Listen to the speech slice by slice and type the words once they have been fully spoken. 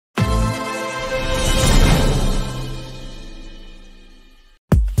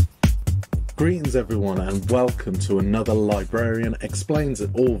Greetings everyone and welcome to another Librarian Explains It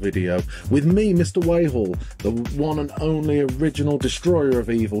All video with me, Mr. Wayhall, the one and only original destroyer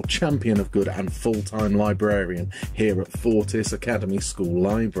of evil, champion of good and full-time librarian here at Fortis Academy School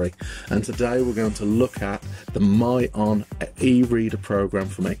Library. And today we're going to look at the MyON e-reader program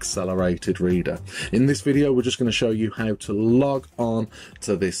from Accelerated Reader. In this video we're just going to show you how to log on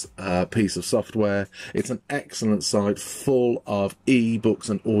to this piece of software. It's an excellent site full of e-books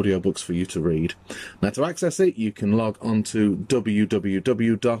and audiobooks for you to read. Now, to access it, you can log on to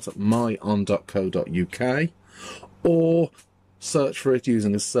www.myon.co.uk or search for it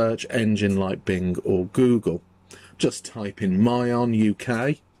using a search engine like Bing or Google. Just type in MyON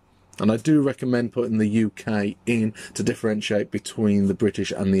UK, and I do recommend putting the UK in to differentiate between the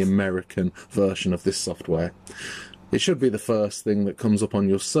British and the American version of this software. It should be the first thing that comes up on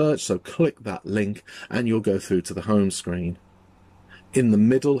your search, so click that link and you'll go through to the home screen. In the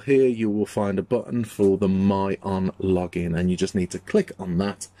middle here you will find a button for the MyON login, and you just need to click on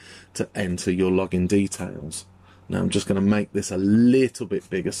that to enter your login details. Now I'm just going to make this a little bit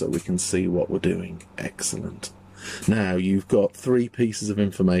bigger so we can see what we're doing. Excellent. Now you've got 3 pieces of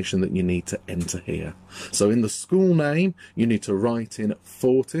information that you need to enter here. So in the school name you need to write in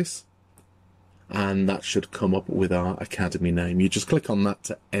Fortis, and that should come up with our academy name. You just click on that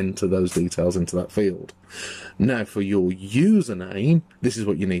to enter those details into that field. Now for your username, this is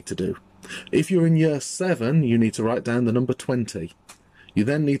what you need to do. If you're in year 7, you need to write down the number 20. You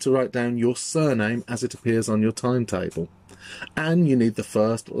then need to write down your surname as it appears on your timetable. And you need the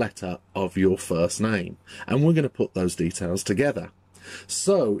first letter of your first name. And we're going to put those details together.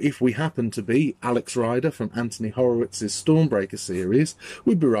 So, if we happen to be Alex Ryder from Anthony Horowitz's Stormbreaker series,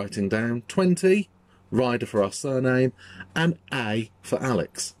 we'd be writing down 20, Ryder for our surname, and A for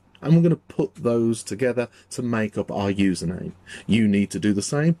Alex. And we're going to put those together to make up our username. You need to do the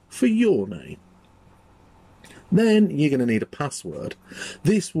same for your name. Then you're going to need a password.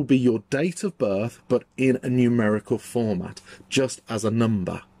 This will be your date of birth, but in a numerical format, just as a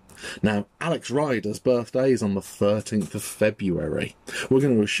number. Now, Alex Ryder's birthday is on the 13th of February. We're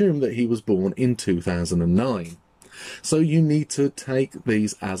going to assume that he was born in 2009. So you need to take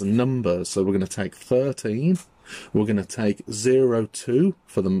these as numbers. So we're going to take 13, we're going to take 02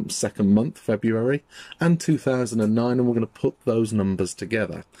 for the second month, February, and 2009, and we're going to put those numbers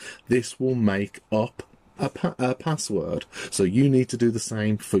together. This will make up a password, so you need to do the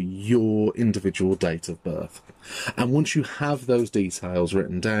same for your individual date of birth. And once you have those details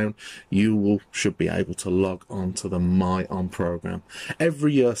written down, you should be able to log on to the MyON program.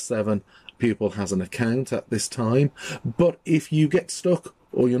 Every year 7 pupil has an account at this time, but if you get stuck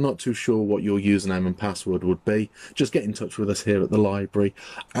or you're not too sure what your username and password would be, just get in touch with us here at the library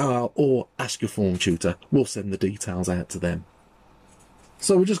or ask your form tutor. We'll send the details out to them.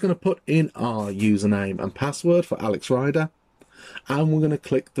 So we're just going to put in our username and password for Alex Ryder, and we're going to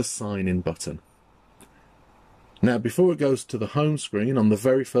click the sign in button. Now before it goes to the home screen, on the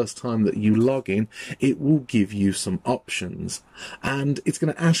very first time that you log in, it will give you some options, and it's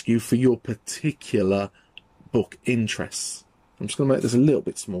going to ask you for your particular book interests. I'm just going to make this a little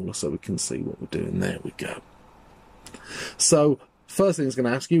bit smaller so we can see what we're doing. There we go. So first thing it's going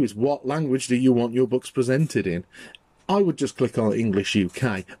to ask you is, what language do you want your books presented in? I would just click on English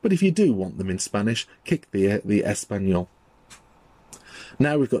UK, but if you do want them in Spanish, click the Español.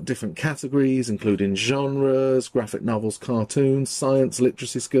 Now we've got different categories, including genres, graphic novels, cartoons, science,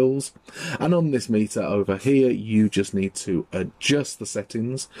 literacy skills. And on this meter over here, you just need to adjust the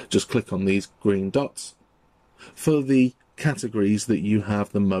settings. Just click on these green dots for the categories that you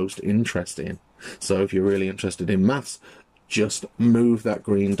have the most interest in. So if you're really interested in maths, just move that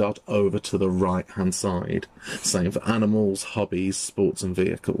green dot over to the right hand side. Same for animals, hobbies, sports and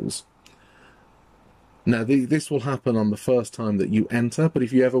vehicles. Now this will happen on the first time that you enter, but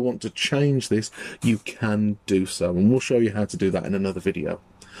if you ever want to change this, you can do so, and we'll show you how to do that in another video.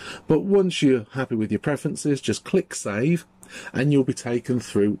 But once you're happy with your preferences, just click save and you'll be taken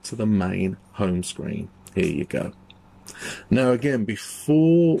through to the main home screen. Here you go. Now again,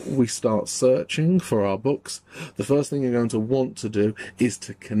 before we start searching for our books, the first thing you're going to want to do is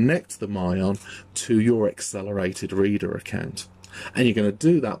to connect the MyON to your Accelerated Reader account. And you're going to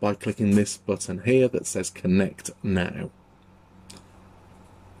do that by clicking this button here that says Connect Now.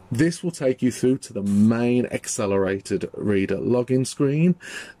 This will take you through to the main Accelerated Reader login screen,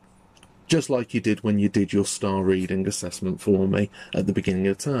 just like you did when you did your star reading assessment for me at the beginning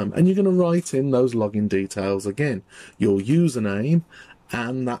of the term. And you're going to write in those login details again, your username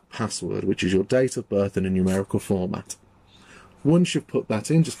and that password, which is your date of birth in a numerical format. Once you've put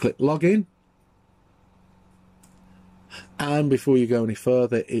that in, just click login. And before you go any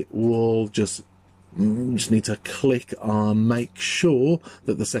further, it will just need to click on make sure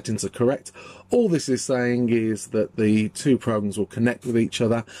that the settings are correct. All this is saying is that the two programs will connect with each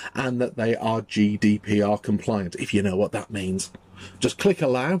other and that they are GDPR compliant, if you know what that means. Just click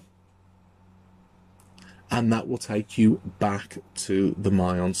allow, and that will take you back to the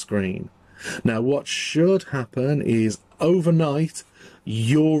MyON screen. Now what should happen is overnight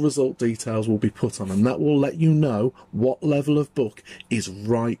your result details will be put on, and that will let you know what level of book is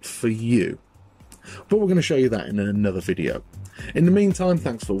right for you. But we're going to show you that in another video. In the meantime,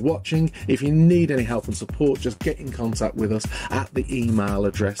 thanks for watching. If you need any help and support, just get in contact with us at the email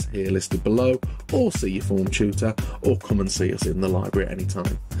address here listed below, or see your form tutor, or come and see us in the library at any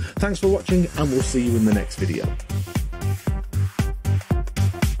time. Thanks for watching, and we'll see you in the next video.